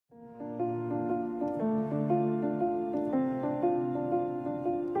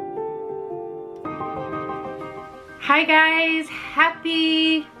Hi guys,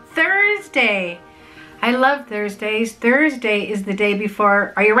 happy Thursday. I love Thursdays. Thursday is the day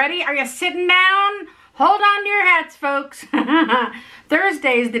before. Are you ready? Are you sitting down? Hold on to your hats, folks.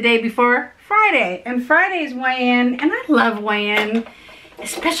 Thursday is the day before Friday, and Friday's weigh-in, and I love weigh-in,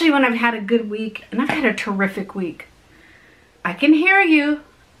 especially when I've had a good week, and I've had a terrific week. I can hear you.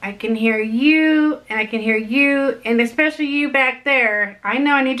 I can hear you, and I can hear you, and especially you back there. I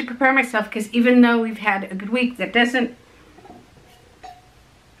know I need to prepare myself, because even though we've had a good week, that doesn't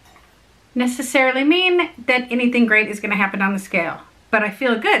necessarily mean that anything great is going to happen on the scale. But I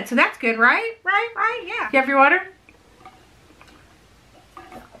feel good, so that's good, right? Right, yeah. You have your water?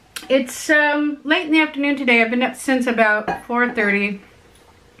 It's late in the afternoon today. I've been up since about 4:30,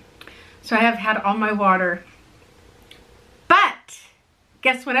 so I have had all my water. But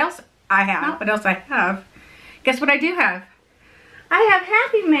guess what else I have? Not what else I have. Guess what I do have? I have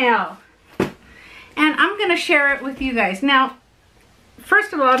Happy Mail. And I'm going to share it with you guys. Now,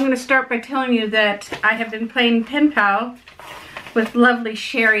 first of all, I'm going to start by telling you that I have been playing pen pal with lovely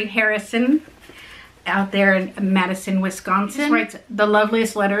Sherry Harrison out there in Madison, Wisconsin. She writes the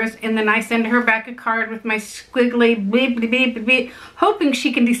loveliest letters, and then I send her back a card with my squiggly beep, beep, beep, beep, hoping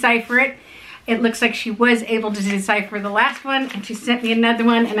she can decipher it. It looks like she was able to decipher the last one, and she sent me another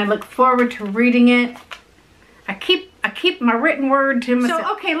one, and I look forward to reading it. I keep my written word to myself.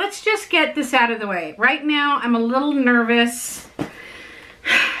 So, okay, let's just get this out of the way. Right now, I'm a little nervous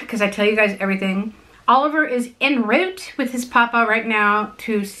because I tell you guys everything. Oliver is en route with his papa right now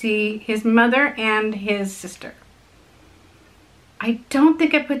to see his mother and his sister. I don't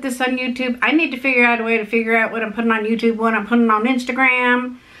think I put this on YouTube. I need to figure out a way to figure out what I'm putting on YouTube, what I'm putting on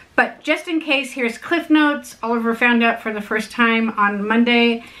Instagram. But just in case, here's Cliff Notes. Oliver found out for the first time on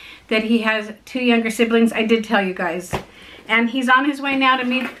Monday that he has 2 younger siblings. I did tell you guys. And he's on his way now to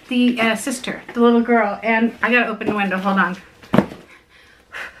meet the sister, the little girl. And I gotta open the window, hold on.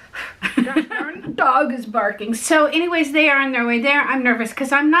 Dog is barking. So anyways, they are on their way there. I'm nervous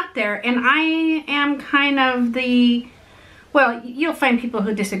because I'm not there. And I am kind of the... Well, you'll find people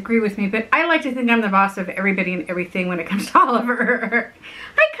who disagree with me, but I like to think I'm the boss of everybody and everything when it comes to Oliver.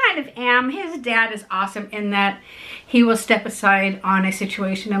 I kind of am. His dad is awesome in that he will step aside on a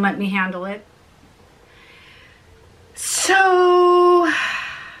situation and let me handle it. So,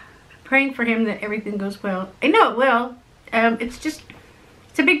 praying for him that everything goes well. I know it will.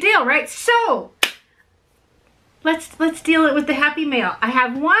 It's a big deal, right? So, let's deal it with the Happy Mail. I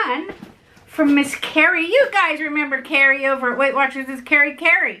have one from Miss Carrie. You guys remember Carrie over at Weight Watchers. Is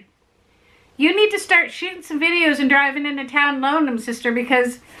Carrie. You need to start shooting some videos and driving into town loaning them, sister,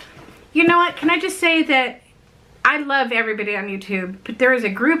 because you know what? Can I just say that I love everybody on YouTube, but there is a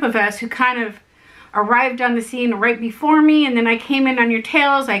group of us who kind of arrived on the scene right before me, and then I came in on your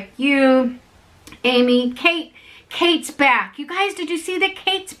tails, like you, Amy, Kate. Kate's back. You guys, did you see that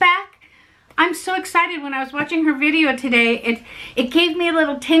Kate's back? I'm so excited. When I was watching her video today, it gave me a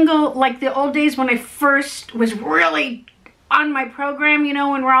little tingle like the old days when I first was really on my program, you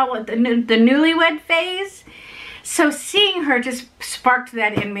know, when we're all at the newlywed phase. So seeing her just sparked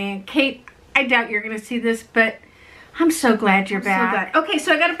that in me. Kate, I doubt you're going to see this, but I'm so glad you're back. Okay,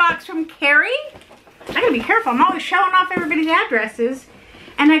 so I got a box from Carrie. I gotta be careful. I'm always showing off everybody's addresses.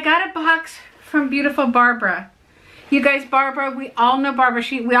 And I got a box from beautiful Barbara. You guys, Barbara, we all know Barbara.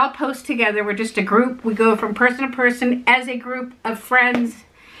 We all post together. We're just a group. We go from person to person as a group of friends.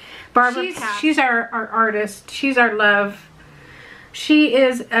 Barbara, she's our artist. She's our love. She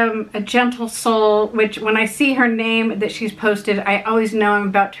is a gentle soul, which when I see her name that she's posted, I always know I'm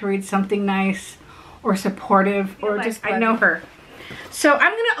about to read something nice or supportive or just, I know her. So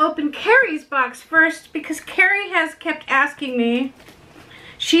I'm going to open Carrie's box first because Carrie has kept asking me.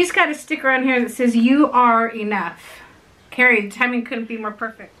 She's got a sticker on here that says, "You are enough." Carrie, the timing couldn't be more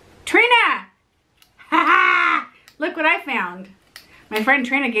perfect. Trina! Ha ha! Look what I found. My friend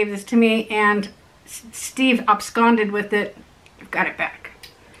Trina gave this to me, and Steve absconded with it. I've got it back.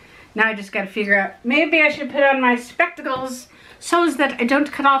 Now I just got to figure out, maybe I should put on my spectacles so that I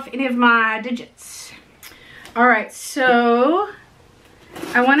don't cut off any of my digits. Alright, so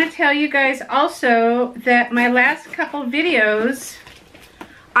I want to tell you guys also that my last couple videos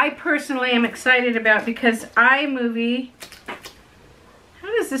I personally am excited about because iMovie,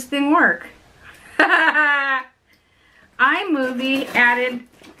 how does this thing work? iMovie added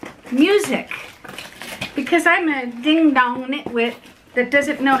music because I'm a ding-dong nitwit that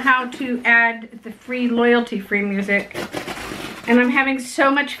doesn't know how to add the free loyalty-free music. And I'm having so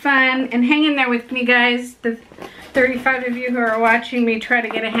much fun, and hang in there with me, guys. The 35 of you who are watching me try to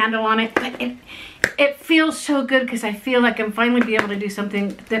get a handle on it, but it feels so good because I feel like I'm finally able to do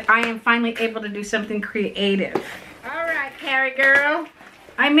something creative. Carrie girl.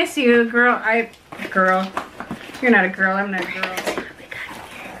 I miss you, girl. Girl. You're not a girl. I'm not a girl.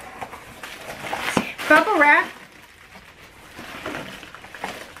 Bubble wrap.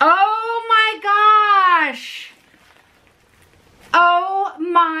 Oh my gosh. Oh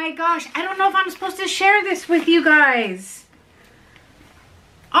my gosh. I don't know if I'm supposed to share this with you guys.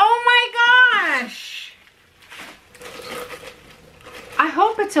 Oh my gosh. I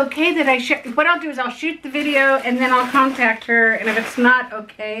hope it's okay that I share. What I'll do is I'll shoot the video and then I'll contact her, and if it's not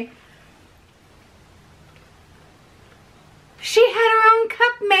okay. She had her own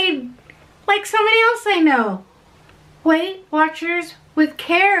cup made like somebody else I know. Weight Watchers with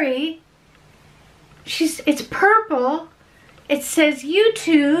Carrie. It's purple. It says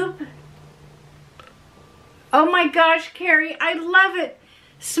YouTube. Oh my gosh, Carrie, I love it.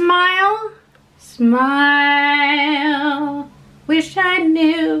 Smile, smile. Wish I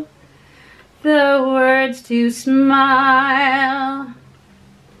knew the words to smile.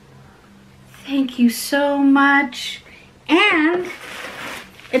 Thank you so much. And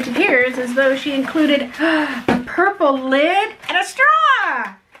it appears as though she included a purple lid and a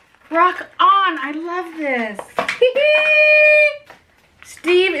straw. Rock on. I love this.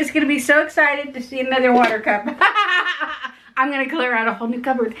 Steve is going to be so excited to see another water cup. I'm going to clear out a whole new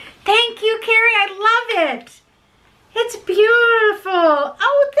cupboard. Thank you, Carrie. I love it. It's beautiful.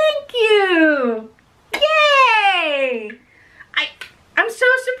 Oh, thank you. Yay. I'm so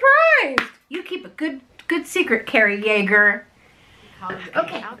surprised. You keep a good secret, Carrie Yeager.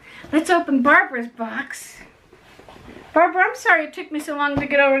 Okay, let's open Barbara's box. Barbara, I'm sorry it took me so long to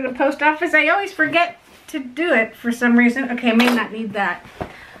get over to the post office. I always forget to do it for some reason. Okay, I may not need that.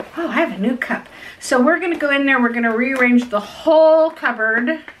 Oh, I have a new cup. So we're going to go in there. We're going to rearrange the whole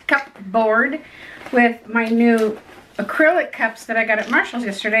cupboard with my new acrylic cups that I got at Marshall's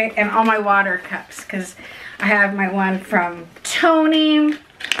yesterday and all my water cups, because I have my one from Tony.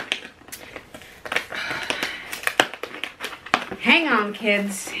 Hang on,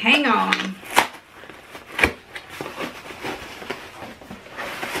 kids. Hang on.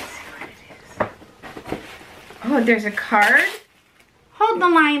 Oh, there's a card. Hold the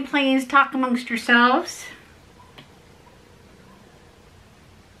line, please. Talk amongst yourselves.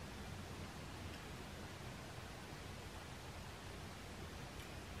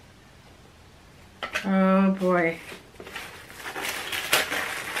 Oh, boy.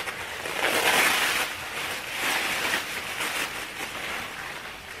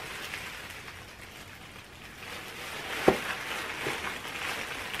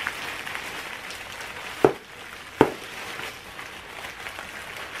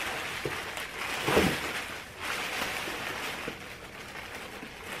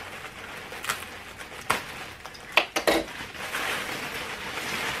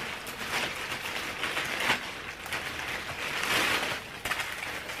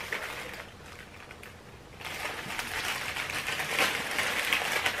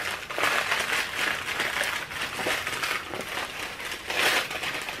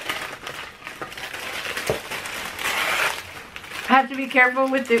 I have to be careful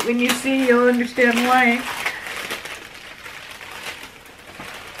with it. When you see, you'll understand why.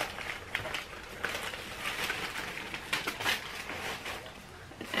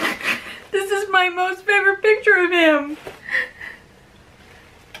 This is my most favorite picture of him.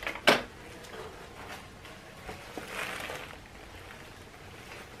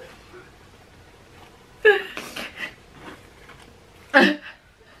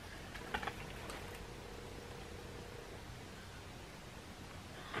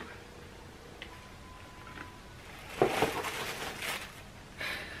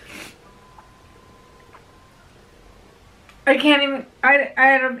 I can't even,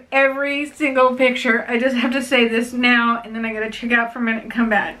 out of every single picture, I just have to say this now, and then I gotta check out for a minute and come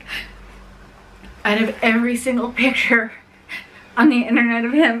back. Out of every single picture on the internet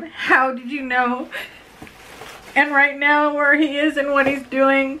of him, how did you know? And right now, where he is and what he's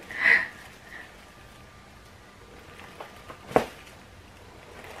doing.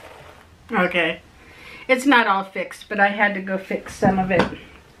 Okay. It's not all fixed, but I had to go fix some of it.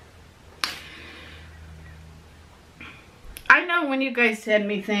 I know when you guys send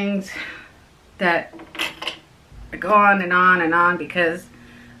me things that go on and on and on, because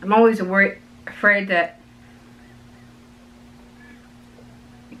I'm always afraid that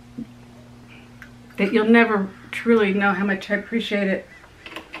you'll never truly know how much I appreciate it.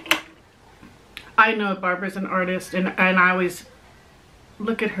 I know Barbara's an artist, and I always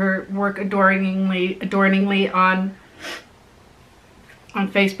look at her work adorningly on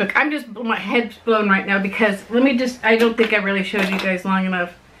Facebook. I'm just, my head's blown right now because, I don't think I really showed you guys long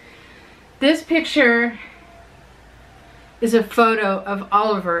enough. This picture is a photo of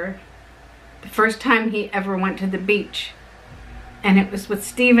Oliver, the first time he ever went to the beach. And it was with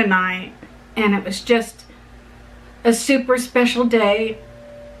Steve and I, and it was just a super special day.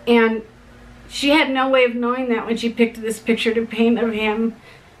 And she had no way of knowing that when she picked this picture to paint of him,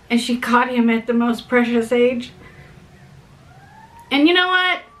 and she caught him at the most precious age. And you know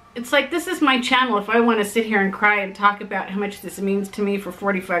what? It's like, this is my channel. If I want to sit here and cry and talk about how much this means to me for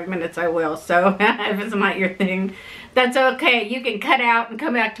 45 minutes, I will. So if it's not your thing, that's okay. You can cut out and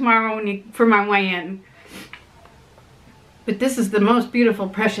come back tomorrow for my weigh-in. But this is the most beautiful,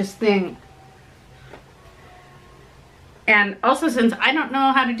 precious thing. And also, since I don't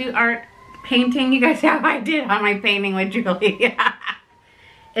know how to do art painting, you guys see how I did on my painting with Julie.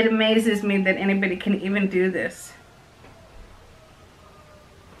 It amazes me that anybody can even do this.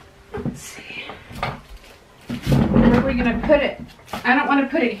 Let's see. Where are we going to put it? I don't want to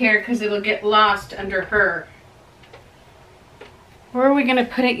put it here because it'll get lost under her. Where are we going to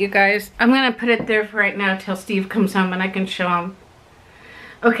put it, you guys? I'm going to put it there for right now till Steve comes home and I can show him.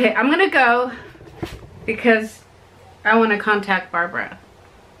 Okay, I'm going to go because I want to contact Barbara.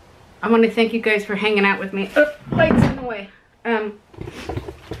 I want to thank you guys for hanging out with me. Oh, lights in the way.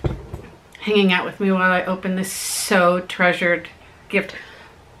 Hanging out with me while I open this so treasured gift.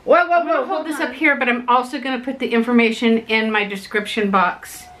 Whoa, whoa, whoa, hold this up here, but I'm also going to put the information in my description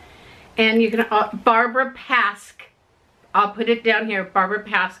box. And you can, Barbara Pask, I'll put it down here,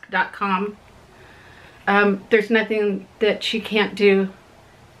 barbarapask.com. There's nothing that she can't do.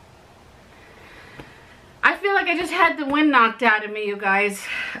 I feel like I just had the wind knocked out of me, you guys.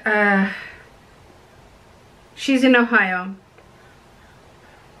 She's in Ohio.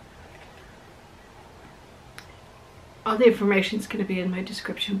 All the information is going to be in my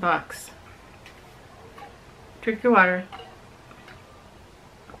description box. Drink your water.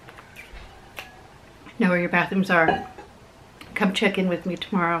 Know where your bathrooms are. Come check in with me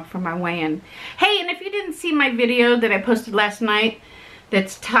tomorrow for my weigh-in. Hey, and if you didn't see my video that I posted last night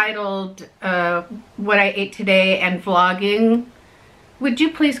that's titled What I Ate Today and Vlogging, would you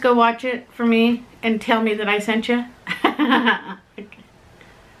please go watch it for me and tell me that I sent you? Okay.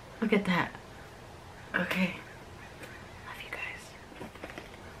 Look at that. Okay.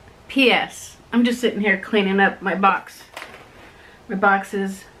 P.S. I'm just sitting here cleaning up my box. My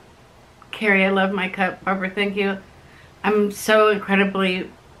boxes. Carrie, I love my cup. Barbara, thank you. I'm so incredibly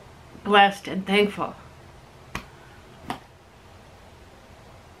blessed and thankful.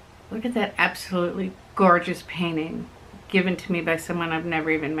 Look at that absolutely gorgeous painting given to me by someone I've never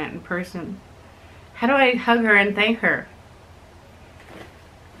even met in person. How do I hug her and thank her?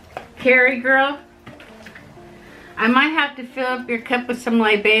 Carrie, girl. I might have to fill up your cup with some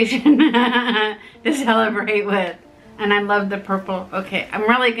libation to celebrate with. And I love the purple. Okay, I'm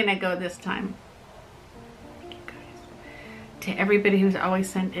really going to go this time. Thank you guys. To everybody who's always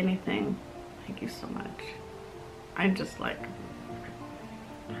sent anything, thank you so much. I just like